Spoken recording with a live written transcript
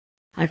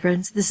Hi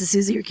friends, this is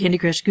Susie, your Candy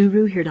Crush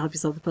Guru, here to help you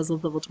solve the puzzle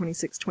of level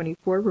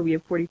 2624, where we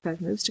have 45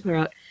 moves to clear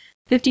out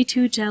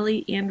 52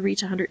 jelly and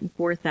reach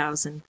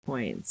 104,000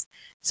 points.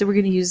 So we're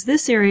going to use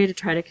this area to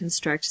try to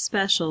construct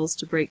specials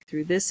to break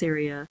through this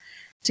area,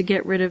 to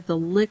get rid of the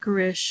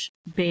licorice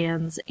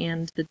bands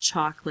and the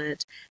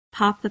chocolate,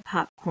 pop the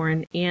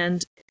popcorn,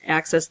 and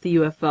access the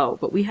UFO.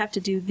 But we have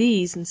to do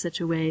these in such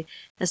a way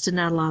as to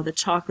not allow the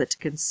chocolate to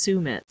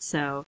consume it.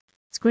 So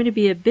it's going to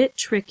be a bit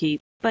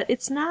tricky, but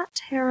it's not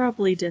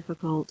terribly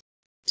difficult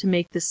to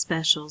make the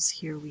specials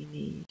here we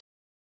need.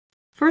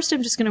 First,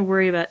 I'm just going to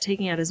worry about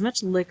taking out as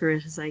much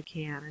licorice as I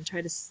can and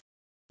try to,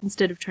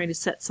 instead of trying to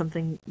set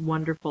something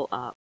wonderful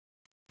up.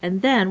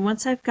 And then,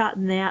 once I've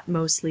gotten that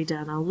mostly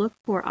done, I'll look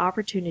for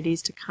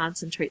opportunities to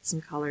concentrate some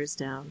colors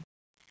down.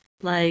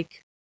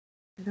 Like,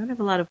 I don't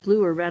have a lot of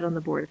blue or red on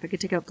the board. If I could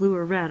take out blue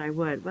or red, I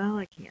would. Well,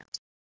 I can't.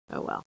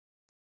 Oh well.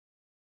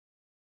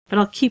 But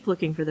I'll keep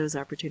looking for those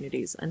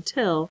opportunities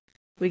until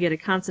we get a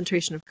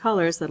concentration of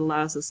colors that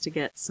allows us to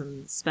get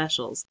some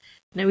specials.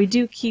 Now we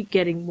do keep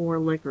getting more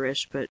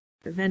licorice, but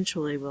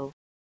eventually we'll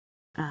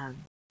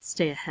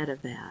stay ahead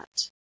of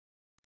that.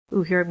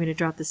 Ooh, here I'm going to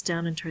drop this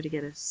down and try to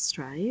get a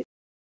stripe.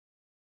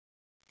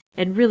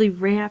 And really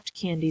wrapped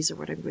candies are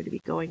what I'm going to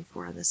be going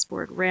for on this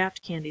board.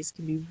 Wrapped candies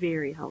can be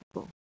very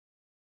helpful.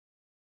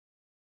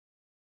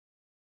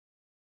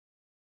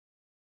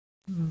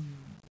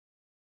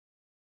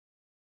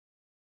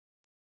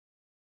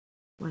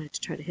 Wanted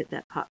to try to hit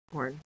that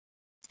popcorn.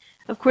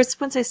 Of course,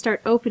 once I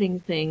start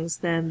opening things,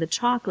 then the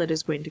chocolate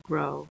is going to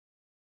grow.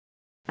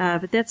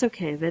 But that's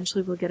okay.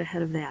 Eventually we'll get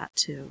ahead of that,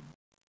 too.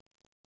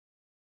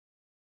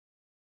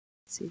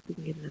 Let's see if we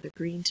can get another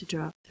green to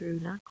drop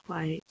through. Not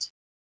quite.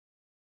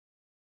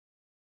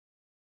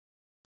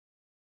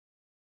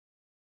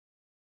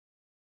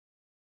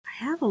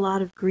 I have a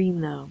lot of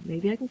green, though.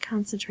 Maybe I can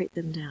concentrate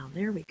them down.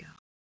 There we go.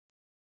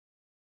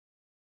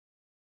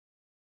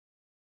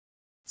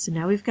 So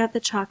now we've got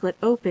the chocolate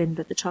open,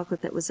 but the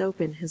chocolate that was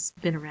open has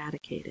been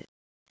eradicated.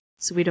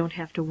 So we don't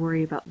have to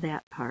worry about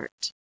that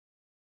part.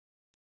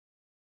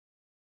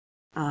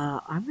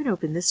 I'm going to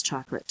open this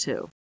chocolate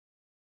too.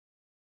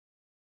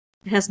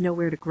 It has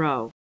nowhere to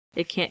grow.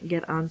 It can't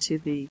get onto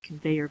the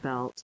conveyor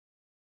belt.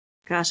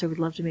 Gosh, I would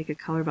love to make a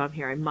color bomb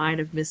here. I might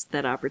have missed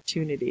that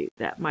opportunity.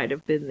 That might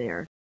have been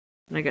there.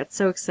 And I got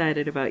so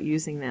excited about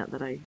using that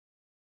that I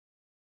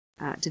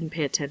didn't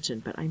pay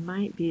attention, but I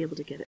might be able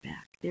to get it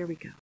back. There we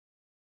go.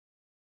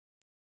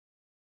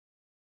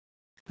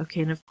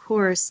 Okay, and of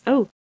course,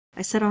 oh,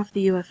 I set off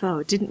the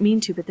UFO. Didn't mean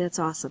to, but that's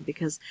awesome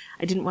because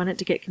I didn't want it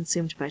to get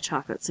consumed by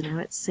chocolate. So now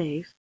it's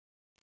safe,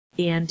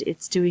 and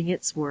it's doing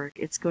its work.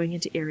 It's going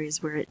into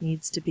areas where it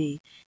needs to be.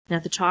 Now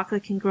the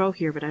chocolate can grow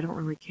here, but I don't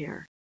really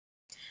care.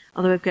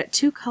 Although I've got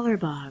two color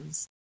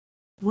bombs,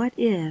 what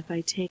if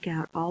I take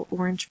out all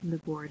orange from the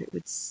board? It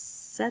would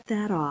set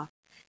that off,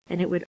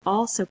 and it would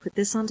also put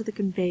this onto the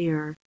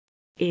conveyor,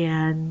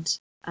 and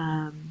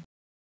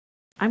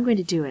I'm going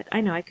to do it.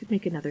 I know I could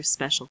make another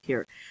special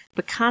here,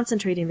 but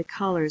concentrating the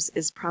colors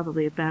is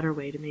probably a better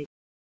way to make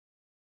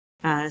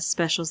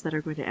specials that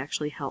are going to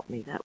actually help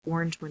me. That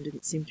orange one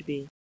didn't seem to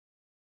be,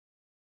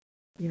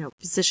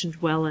 positioned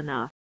well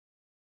enough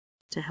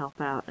to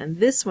help out. And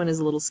this one is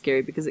a little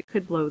scary because it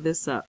could blow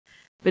this up.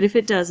 But if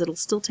it does, it'll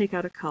still take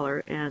out a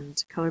color,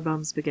 and color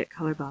bombs beget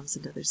color bombs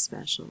into other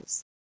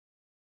specials.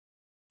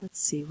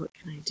 Let's see, what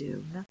can I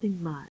do?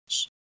 Nothing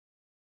much.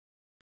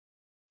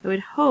 I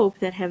would hope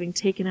that having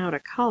taken out a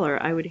color,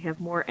 I would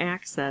have more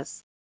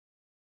access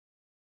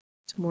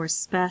to more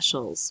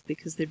specials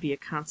because there'd be a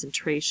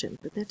concentration,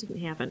 but that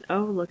didn't happen.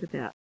 Oh, look at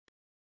that.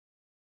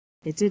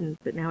 It didn't,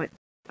 but now it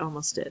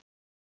almost did.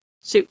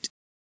 Shoot!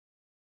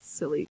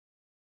 Silly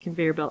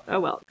conveyor belt.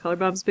 Oh well, color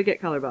bombs beget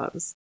color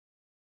bombs.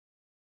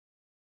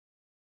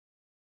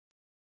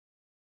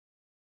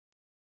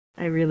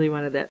 I really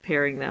wanted that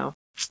pairing, though.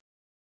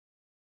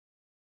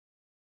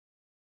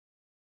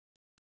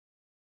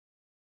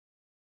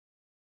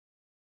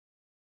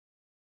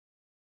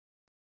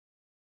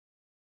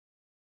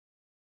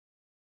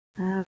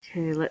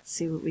 Okay, let's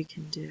see what we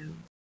can do.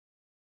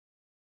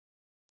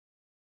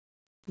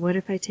 What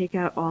if I take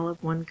out all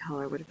of one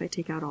color? What if I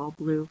take out all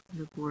blue from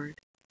the board?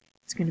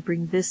 It's going to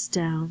bring this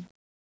down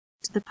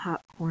to the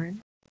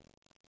popcorn.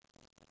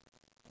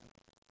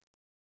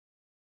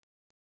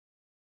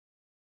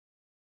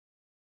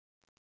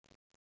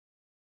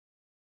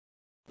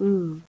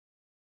 Ooh.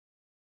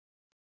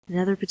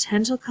 Another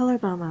potential color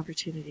bomb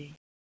opportunity.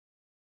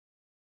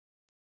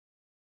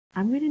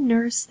 I'm going to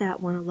nurse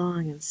that one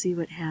along and see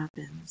what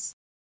happens.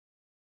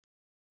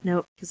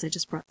 Nope, because I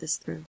just brought this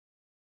through.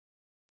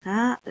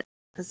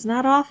 That's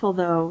not awful,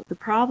 though. The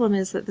problem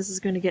is that this is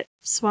going to get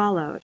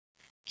swallowed.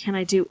 Can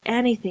I do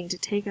anything to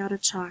take out a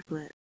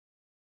chocolate?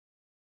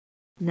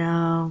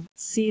 No.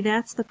 See,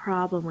 that's the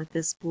problem with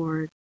this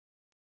board,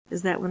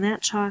 is that when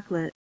that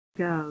chocolate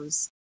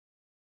goes...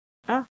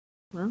 Oh,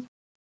 well.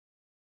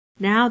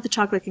 Now the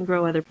chocolate can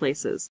grow other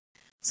places,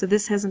 so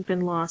this hasn't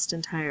been lost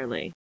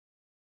entirely.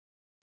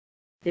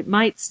 It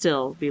might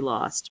still be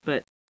lost,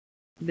 but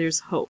there's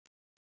hope.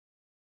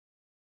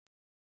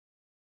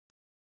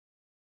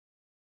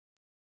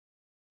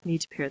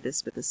 need to pair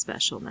this with a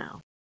special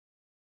now.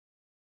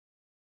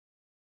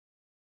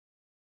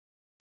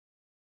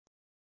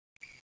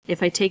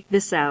 If I take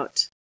this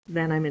out,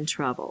 then I'm in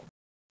trouble.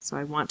 So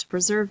I want to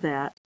preserve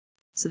that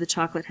so the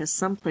chocolate has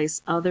some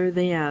place other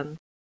than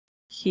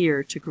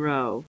here to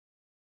grow.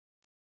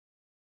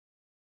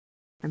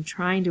 I'm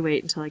trying to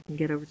wait until I can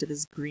get over to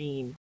this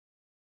green.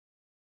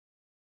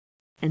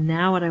 And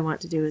now what I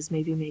want to do is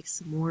maybe make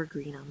some more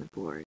green on the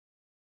board.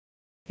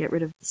 Get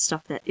rid of the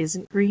stuff that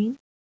isn't green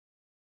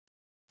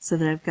so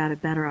that I've got a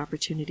better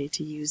opportunity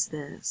to use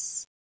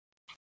this.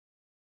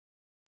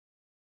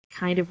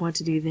 Kind of want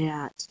to do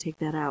that, to take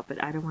that out,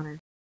 but I don't want to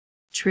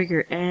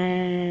trigger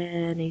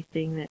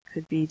anything that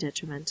could be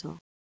detrimental.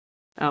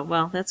 Oh,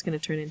 well, that's going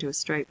to turn into a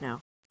stripe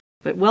now.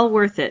 But well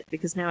worth it,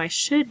 because now I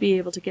should be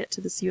able to get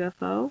to this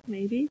UFO,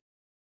 maybe?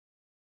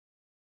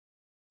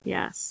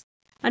 Yes.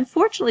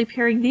 Unfortunately,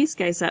 pairing these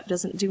guys up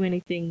doesn't do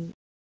anything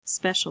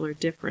special or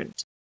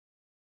different.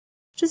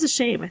 Which is a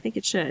shame. I think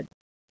it should.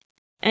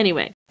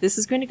 Anyway, this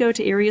is going to go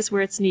to areas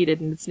where it's needed,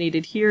 and it's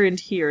needed here and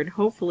here, and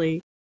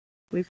hopefully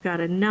we've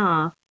got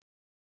enough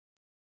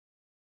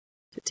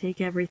to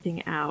take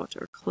everything out,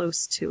 or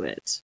close to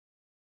it.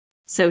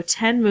 So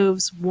 10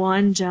 moves,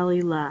 1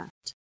 jelly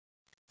left.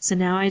 So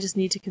now I just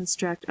need to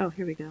construct, oh,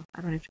 here we go.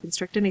 I don't have to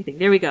construct anything.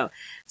 There we go.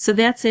 So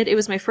that's it. It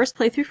was my first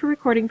playthrough for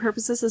recording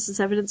purposes. This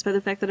is evidenced by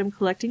the fact that I'm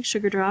collecting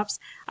sugar drops.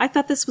 I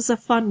thought this was a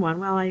fun one.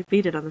 Well, I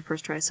beat it on the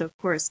first try, so of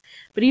course.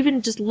 But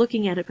even just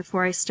looking at it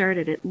before I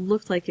started, it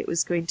looked like it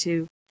was going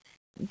to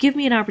give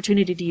me an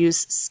opportunity to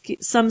use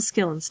some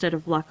skill instead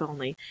of luck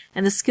only.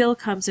 And the skill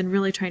comes in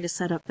really trying to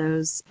set up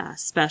those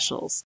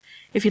specials.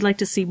 If you'd like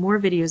to see more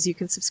videos, you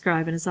can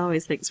subscribe. And as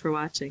always, thanks for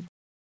watching.